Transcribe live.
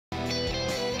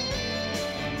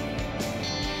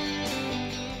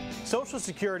Social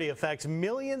Security affects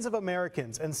millions of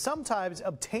Americans, and sometimes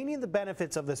obtaining the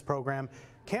benefits of this program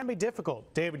can be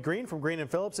difficult. David Greene from Greene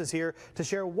Phillips is here to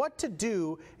share what to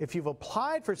do if you've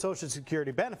applied for Social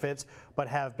Security benefits but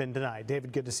have been denied.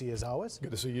 David, good to see you as always.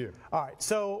 Good to see you. All right,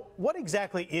 so what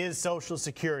exactly is Social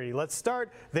Security? Let's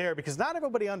start there because not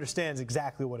everybody understands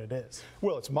exactly what it is.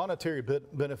 Well, it's monetary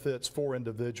benefits for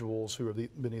individuals who have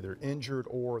been either injured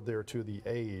or they're to the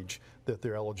age that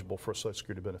they're eligible for Social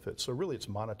Security benefits. So really it's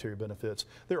monetary benefits.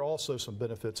 There are also some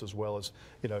benefits as well as,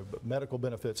 medical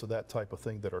benefits of that type of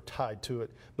thing that are tied to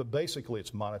it. But basically,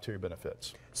 it's monetary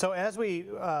benefits. So as we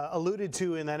alluded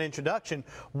to in that introduction,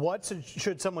 what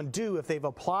should someone do if they've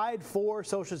applied for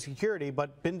Social Security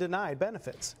but been denied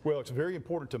benefits? Well, it's very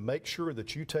important to make sure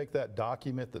that you take that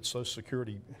document that Social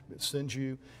Security sends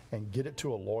you and get it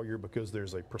to a lawyer because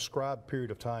there's a prescribed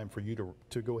period of time for you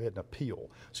to go ahead and appeal.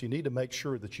 So you need to make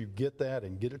sure that you get that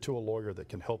and get it to a lawyer that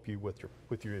can help you with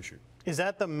your issue. Is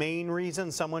that the main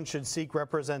reason someone should seek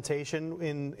representation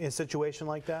in a situation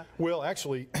like that? Well,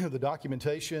 actually, the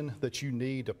documentation that you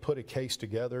need to put a case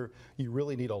together, you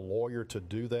really need a lawyer to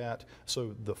do that.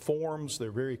 So the forms,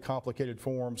 they're very complicated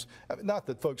forms. Not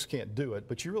that folks can't do it,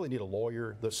 but you really need a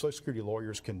lawyer. The Social Security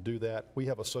lawyers can do that. We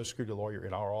have a Social Security lawyer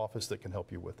in our office that can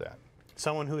help you with that.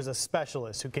 Someone who is a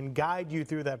specialist, who can guide you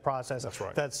through that process. That's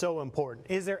right. That's so important.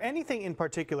 Is there anything in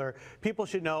particular people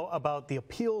should know about the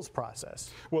appeals process?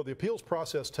 Well, the appeals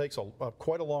process takes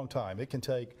quite a long time. It can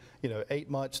take, 8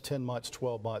 months, 10 months,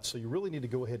 12 months. So you really need to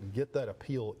go ahead and get that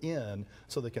appeal in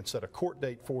so they can set a court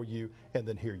date for you and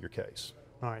then hear your case.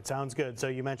 All right, sounds good. So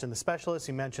you mentioned the specialists,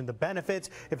 you mentioned the benefits.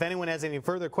 If anyone has any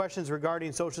further questions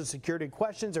regarding Social Security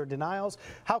questions or denials,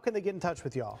 how can they get in touch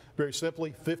with y'all? Very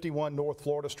simply, 51 North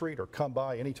Florida Street, or come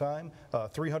by anytime.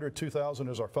 300-2000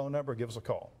 is our phone number. Give us a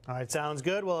call. All right, sounds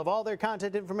good. We'll have all their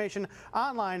contact information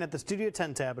online at the Studio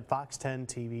 10 tab at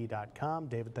fox10tv.com.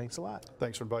 David, thanks a lot.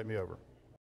 Thanks for inviting me over.